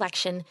own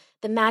reflection,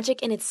 the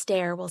magic in its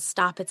stare will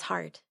stop its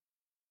heart.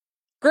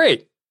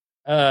 Great!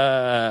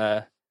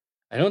 I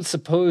don't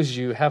suppose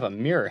you have a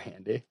mirror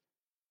handy.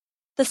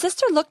 The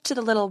sister looked to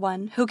the little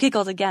one, who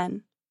giggled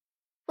again.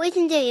 We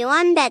can do you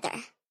one better,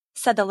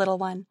 said the little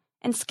one,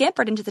 and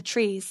scampered into the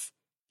trees.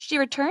 She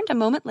returned a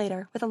moment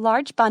later with a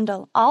large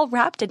bundle all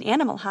wrapped in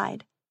animal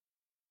hide.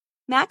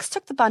 Max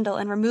took the bundle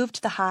and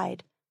removed the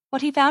hide.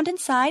 What he found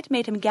inside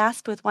made him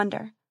gasp with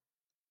wonder.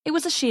 It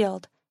was a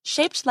shield,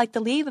 shaped like the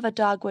leaf of a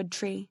dogwood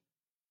tree.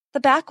 The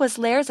back was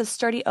layers of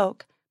sturdy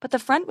oak, but the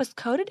front was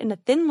coated in a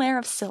thin layer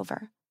of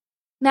silver.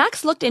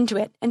 Max looked into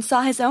it and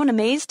saw his own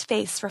amazed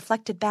face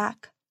reflected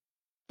back.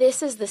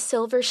 This is the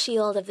silver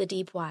shield of the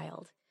deep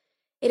wild.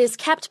 It is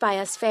kept by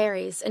us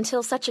fairies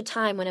until such a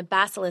time when a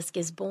basilisk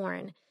is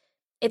born.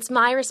 It's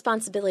my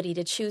responsibility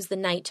to choose the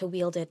knight to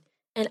wield it,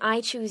 and I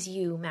choose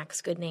you,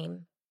 Max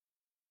Goodname.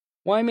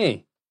 Why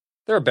me?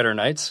 There are better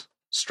knights,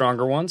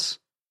 stronger ones,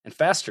 and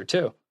faster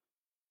too.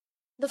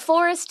 The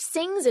forest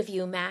sings of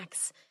you,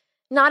 Max.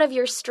 Not of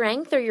your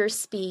strength or your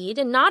speed,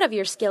 and not of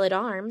your skill at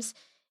arms.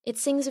 It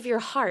sings of your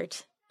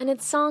heart, and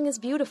its song is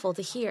beautiful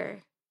to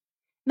hear.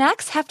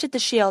 Max hefted the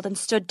shield and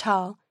stood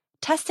tall,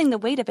 testing the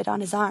weight of it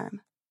on his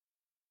arm.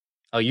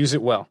 I'll use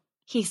it well,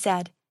 he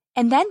said,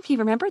 and then he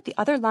remembered the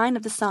other line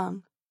of the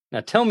song.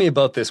 Now tell me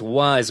about this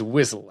wise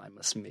weasel I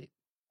must meet.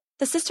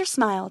 The sister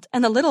smiled,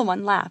 and the little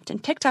one laughed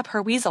and picked up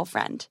her weasel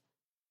friend.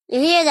 You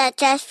hear that,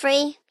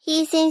 Geoffrey?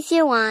 He thinks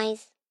you're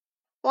wise.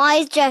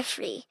 Wise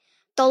Geoffrey,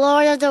 the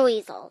lord of the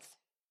weasels.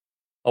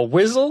 A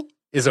weasel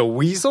is a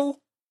weasel?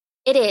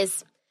 It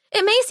is.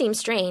 It may seem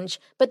strange,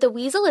 but the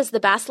weasel is the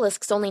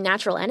basilisk's only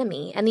natural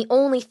enemy, and the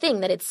only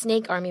thing that its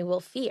snake army will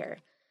fear.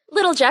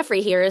 Little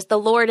Geoffrey here is the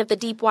lord of the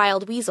deep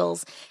wild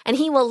weasels, and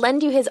he will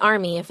lend you his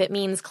army if it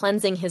means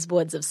cleansing his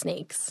woods of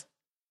snakes.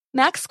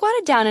 Max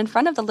squatted down in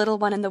front of the little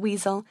one and the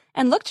weasel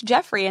and looked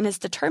Geoffrey in his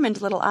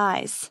determined little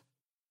eyes.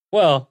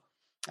 Well,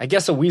 I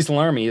guess a weasel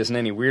army isn't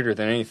any weirder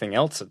than anything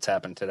else that's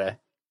happened today.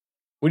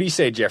 What do you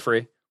say,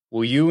 Geoffrey?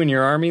 Will you and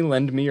your army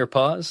lend me your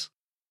paws?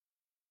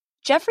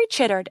 Geoffrey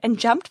chittered and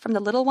jumped from the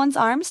little one's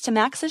arms to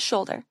Max's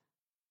shoulder.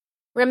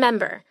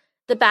 Remember,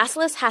 the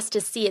basilisk has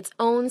to see its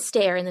own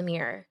stare in the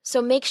mirror,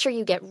 so make sure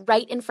you get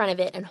right in front of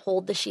it and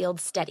hold the shield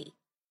steady.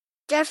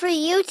 Geoffrey,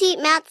 you keep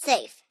Matt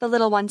safe, the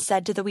little one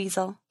said to the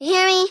weasel. You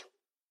hear me?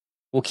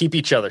 We'll keep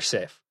each other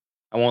safe.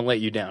 I won't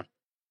let you down.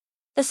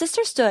 The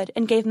sister stood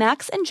and gave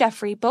Max and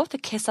Geoffrey both a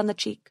kiss on the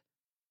cheek.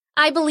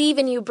 I believe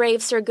in you,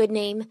 brave Sir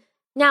Goodname.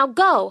 Now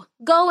go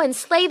and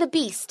slay the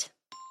beast.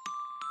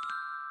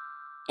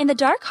 In the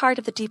dark heart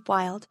of the deep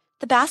wild,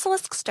 the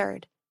basilisk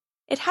stirred.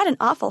 It had an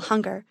awful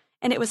hunger,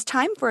 and it was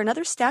time for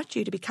another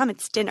statue to become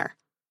its dinner.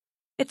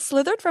 It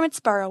slithered from its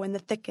burrow in the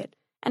thicket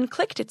and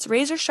clicked its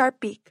razor-sharp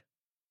beak.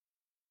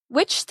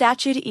 Which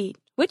statue to eat?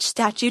 Which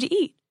statue to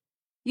eat?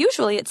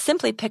 Usually it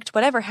simply picked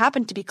whatever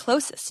happened to be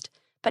closest,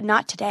 but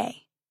not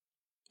today.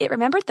 It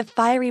remembered the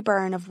fiery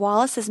burn of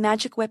Wallace's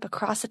magic whip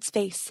across its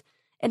face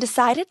and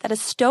decided that a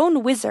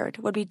stone wizard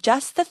would be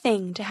just the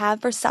thing to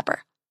have for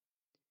supper.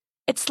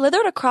 It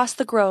slithered across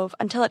the grove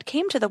until it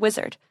came to the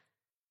wizard,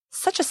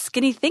 Such a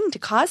skinny thing to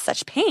cause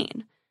such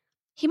pain.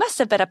 He must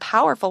have been a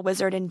powerful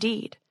wizard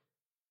indeed.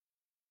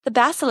 The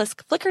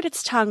basilisk flickered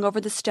its tongue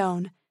over the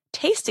stone,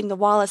 tasting the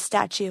Wallace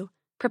statue,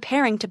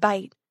 preparing to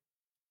bite.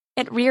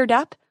 It reared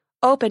up,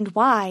 opened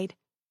wide,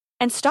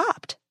 and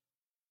stopped.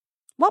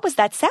 What was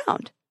that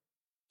sound?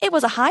 It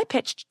was a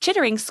high-pitched,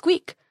 chittering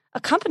squeak,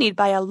 accompanied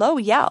by a low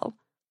yell.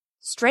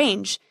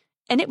 Strange,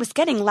 and it was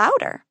getting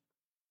louder.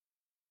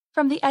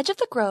 From the edge of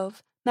the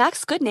grove,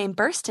 Max Goodname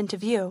burst into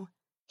view.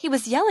 He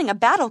was yelling a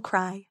battle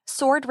cry,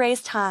 sword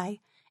raised high,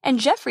 and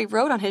Geoffrey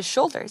rode on his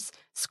shoulders,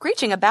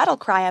 screeching a battle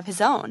cry of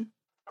his own.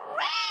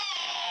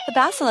 The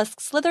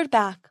basilisk slithered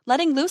back,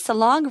 letting loose a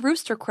long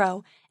rooster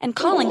crow and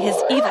calling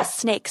his evil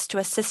snakes to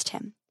assist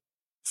him.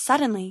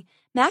 Suddenly,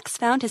 Max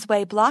found his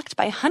way blocked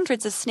by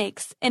hundreds of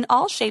snakes in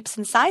all shapes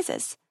and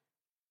sizes.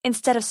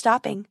 Instead of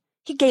stopping,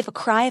 he gave a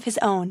cry of his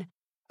own.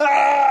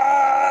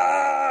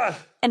 Ah!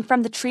 And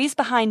from the trees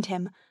behind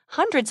him,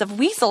 hundreds of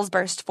weasels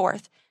burst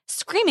forth,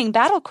 screaming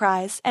battle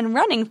cries and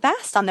running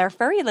fast on their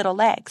furry little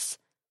legs.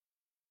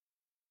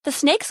 The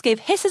snakes gave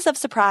hisses of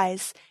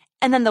surprise,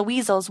 and then the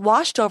weasels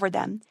washed over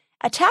them,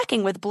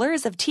 attacking with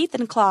blurs of teeth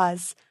and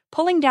claws,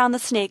 pulling down the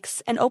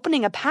snakes and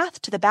opening a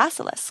path to the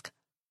basilisk.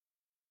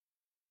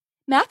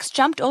 Max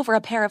jumped over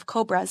a pair of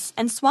cobras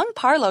and swung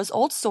Parlo's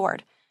old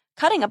sword,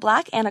 cutting a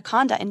black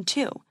anaconda in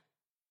two.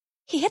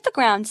 He hit the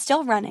ground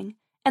still running,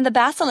 and the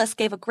basilisk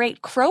gave a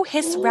great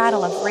crow-hiss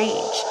rattle of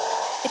rage.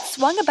 It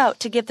swung about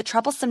to give the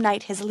troublesome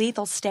knight his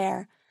lethal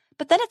stare,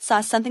 but then it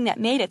saw something that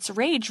made its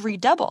rage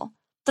redouble.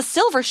 The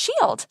silver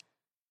shield!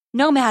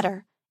 No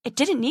matter. It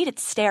didn't need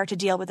its stare to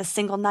deal with a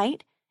single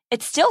knight.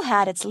 It still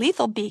had its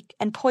lethal beak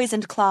and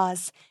poisoned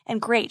claws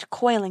and great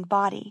coiling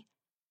body.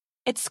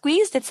 It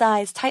squeezed its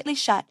eyes tightly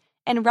shut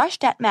and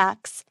rushed at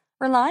Max,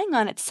 relying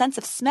on its sense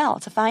of smell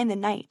to find the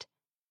knight.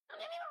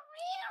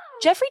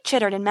 Geoffrey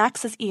chittered in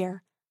Max's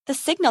ear, the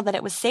signal that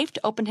it was safe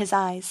to open his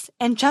eyes,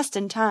 and just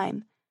in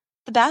time.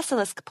 The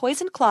basilisk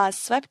poisoned claws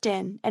swept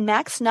in, and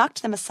Max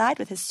knocked them aside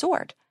with his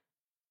sword.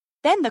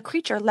 Then the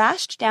creature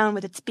lashed down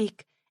with its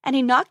beak, and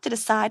he knocked it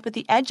aside with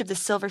the edge of the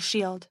silver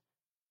shield.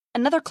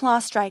 Another claw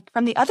strike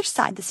from the other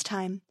side this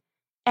time,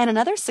 and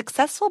another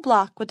successful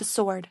block with the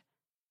sword.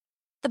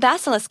 The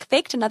basilisk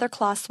faked another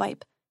claw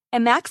swipe,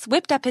 and Max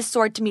whipped up his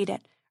sword to meet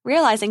it,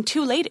 realizing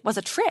too late it was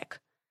a trick.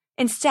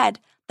 Instead,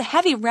 the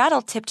heavy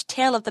rattle-tipped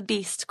tail of the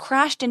beast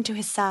crashed into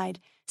his side,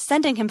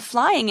 sending him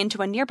flying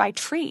into a nearby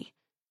tree.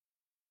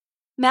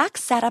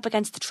 Max sat up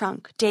against the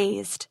trunk,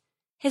 dazed.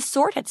 His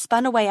sword had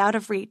spun away out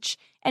of reach,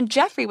 and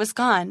Geoffrey was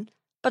gone,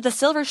 but the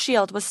silver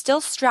shield was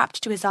still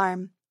strapped to his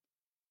arm.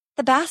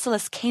 The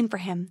basilisk came for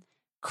him,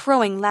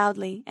 crowing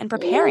loudly and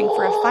preparing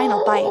for a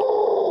final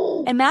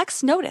bite. And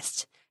Max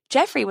noticed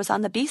Geoffrey was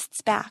on the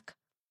beast's back,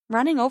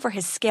 running over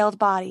his scaled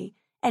body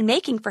and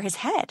making for his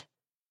head.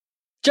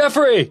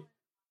 Geoffrey!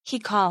 He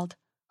called,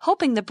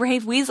 hoping the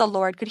brave weasel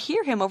lord could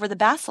hear him over the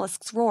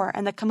basilisk's roar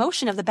and the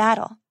commotion of the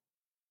battle.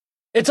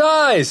 Its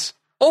eyes!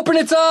 Open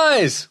its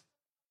eyes!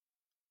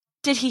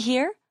 Did he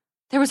hear?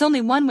 There was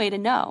only one way to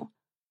know.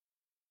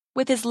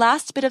 With his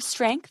last bit of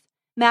strength,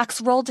 Max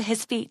rolled to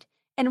his feet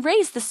and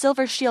raised the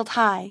silver shield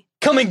high.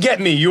 Come and get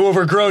me, you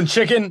overgrown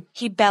chicken!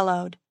 He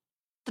bellowed.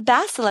 The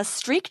basilisk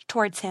streaked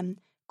towards him,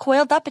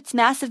 coiled up its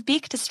massive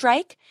beak to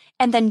strike,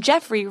 and then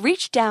Geoffrey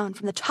reached down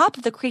from the top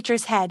of the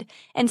creature's head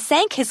and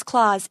sank his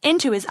claws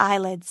into his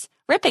eyelids,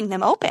 ripping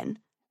them open.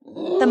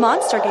 The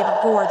monster gave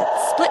a roar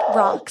that split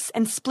rocks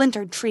and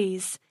splintered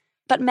trees,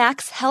 but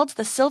Max held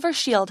the silver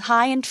shield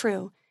high and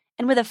true,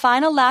 and with a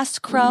final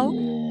last crow,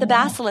 the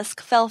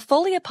basilisk fell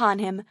fully upon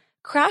him,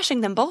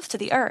 crashing them both to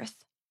the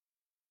earth.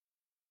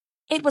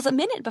 It was a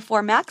minute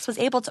before Max was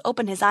able to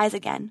open his eyes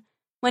again.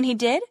 When he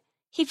did,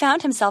 he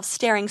found himself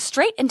staring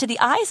straight into the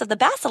eyes of the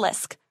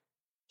basilisk.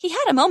 He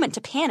had a moment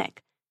to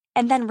panic,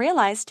 and then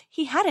realized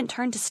he hadn't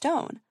turned to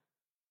stone.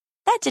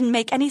 That didn't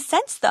make any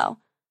sense, though,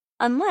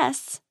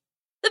 unless...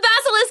 "The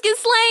basilisk is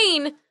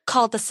slain!"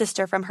 called the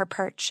sister from her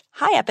perch,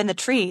 high up in the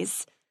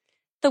trees.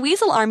 The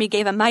weasel army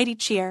gave a mighty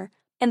cheer,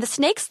 and the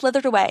snakes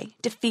slithered away,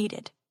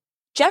 defeated.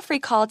 Geoffrey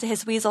called to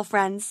his weasel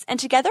friends, and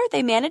together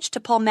they managed to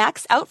pull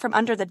Max out from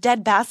under the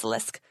dead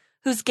basilisk,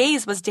 whose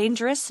gaze was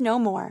dangerous no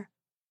more.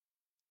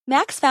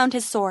 Max found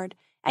his sword,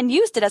 and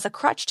used it as a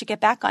crutch to get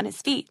back on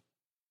his feet.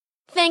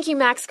 "Thank you,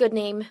 Max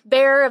Goodname,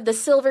 bearer of the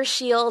silver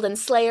shield and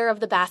slayer of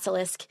the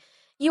basilisk.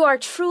 You are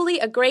truly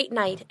a great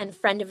knight and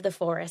friend of the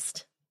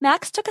forest."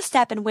 Max took a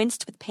step and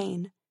winced with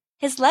pain.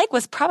 His leg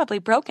was probably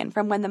broken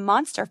from when the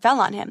monster fell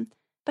on him,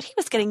 but he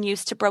was getting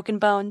used to broken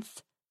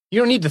bones. You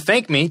don't need to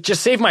thank me,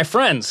 just save my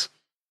friends.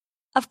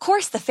 Of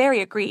course the fairy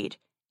agreed,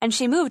 and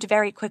she moved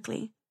very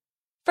quickly.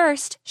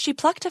 First, she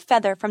plucked a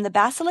feather from the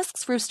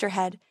basilisk's rooster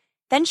head,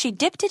 then she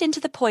dipped it into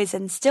the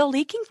poison still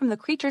leaking from the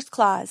creature's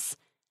claws,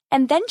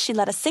 and then she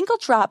let a single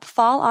drop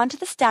fall onto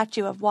the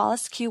statue of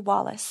Wallace Q.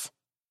 Wallace.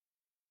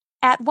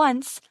 At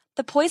once,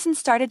 the poison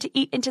started to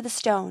eat into the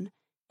stone,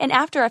 and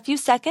after a few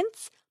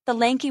seconds, the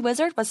lanky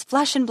wizard was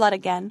flesh and blood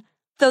again,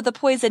 though the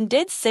poison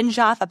did singe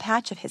off a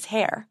patch of his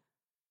hair.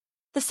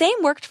 The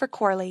same worked for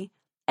Corley,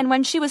 and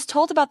when she was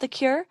told about the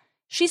cure,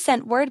 She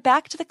sent word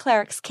back to the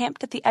clerics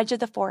camped at the edge of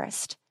the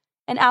forest.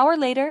 An hour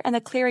later, and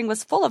the clearing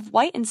was full of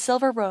white and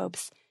silver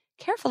robes,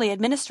 carefully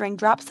administering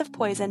drops of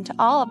poison to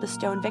all of the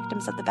stone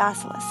victims of the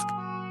basilisk.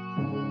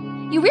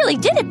 You really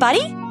did it,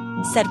 buddy,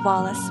 said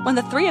Wallace, when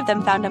the three of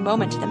them found a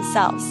moment to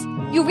themselves.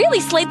 You really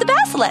slayed the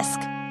basilisk!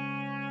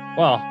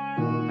 Well,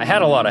 I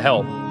had a lot of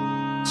help.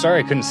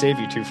 Sorry I couldn't save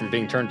you two from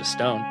being turned to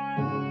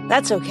stone.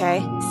 That's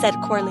okay, said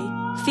Corley,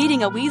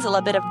 feeding a weasel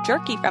a bit of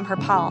jerky from her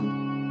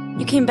palm.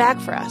 You came back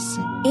for us,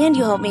 and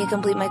you helped me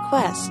complete my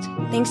quest.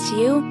 Thanks to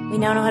you, we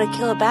now know how to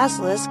kill a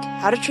basilisk,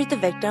 how to treat the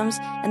victims,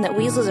 and that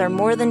weasels are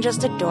more than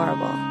just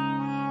adorable.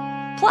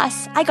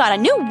 Plus, I got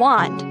a new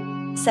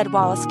wand, said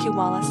Wallace Q.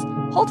 Wallace,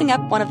 holding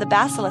up one of the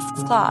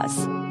basilisk's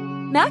claws.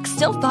 Max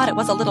still thought it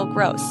was a little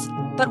gross,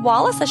 but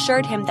Wallace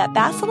assured him that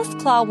basilisk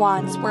claw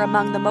wands were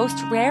among the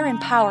most rare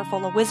and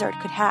powerful a wizard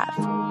could have.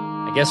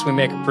 I guess we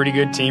make a pretty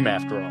good team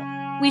after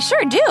all. We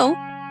sure do,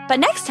 but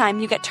next time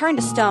you get turned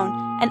to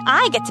stone, and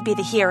I get to be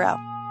the hero.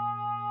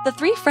 The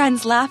three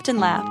friends laughed and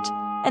laughed,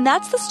 and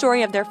that's the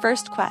story of their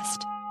first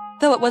quest,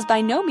 though it was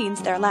by no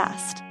means their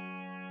last.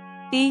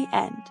 The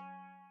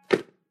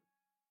end.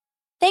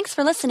 Thanks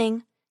for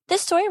listening.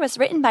 This story was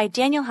written by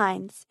Daniel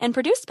Hines and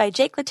produced by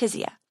Jake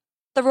Letizia.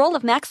 The role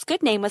of Max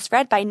Goodname was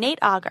read by Nate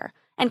Auger,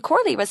 and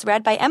Corley was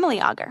read by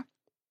Emily Auger.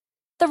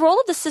 The role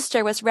of the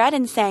sister was read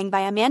and sang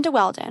by Amanda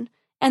Weldon,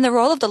 and the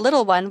role of the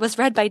little one was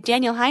read by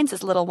Daniel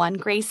Hines' little one,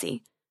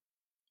 Gracie.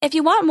 If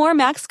you want more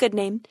Max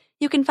Goodname,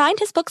 you can find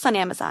his books on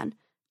Amazon.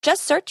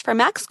 Just search for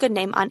Max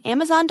Goodname on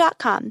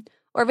Amazon.com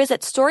or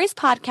visit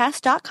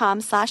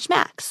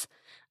storiespodcast.com/Max.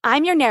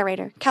 I'm your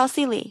narrator,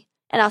 Kelsey Lee,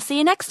 and I'll see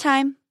you next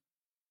time.